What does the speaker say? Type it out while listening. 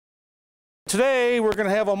Today we're going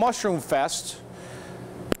to have a mushroom fest.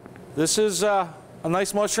 This is a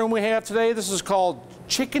nice mushroom we have today. This is called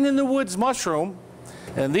Chicken in the Woods mushroom.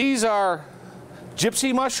 And these are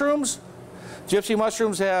gypsy mushrooms. Gypsy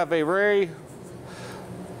mushrooms have a very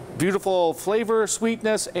beautiful flavor,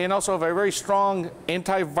 sweetness, and also have a very strong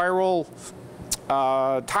antiviral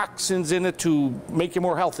toxins in it to make you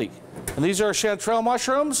more healthy. And these are chanterelle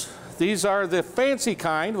mushrooms. These are the fancy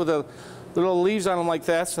kind with the little leaves on them like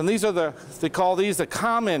that. And these are they call these the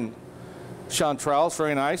common chanterelles,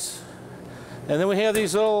 very nice. And then we have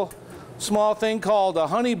these little small thing called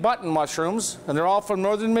honey button mushrooms, and they're all from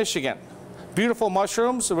northern Michigan. Beautiful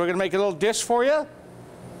mushrooms. So we're going to make a little dish for you.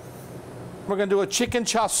 We're going to do a chicken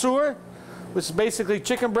chausser, which is basically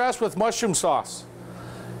chicken breast with mushroom sauce.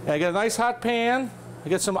 And I get a nice hot pan. I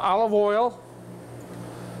get some olive oil,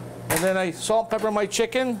 and then I salt and pepper my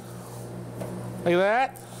chicken like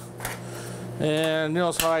that. And you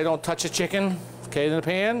notice how I don't touch the chicken. Okay, in the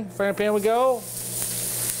pan, frying pan we go.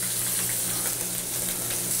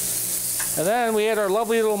 And then we add our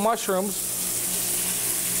lovely little mushrooms.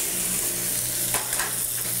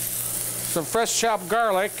 Some fresh chopped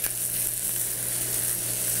garlic.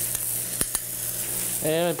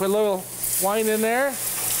 And put a little wine in there.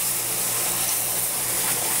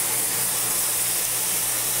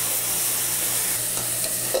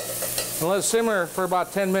 And let it simmer for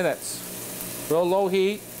about 10 minutes. Real low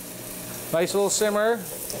heat. Nice little simmer.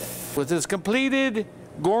 With this completed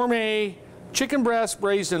gourmet chicken breast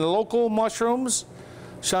braised in local mushrooms,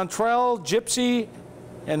 chanterelle, gypsy,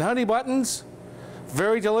 and honey buttons.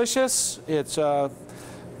 Very delicious. It's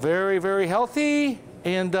very, very healthy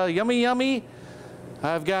and yummy, yummy.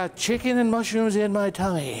 I've got chicken and mushrooms in my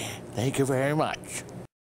tummy. Thank you very much.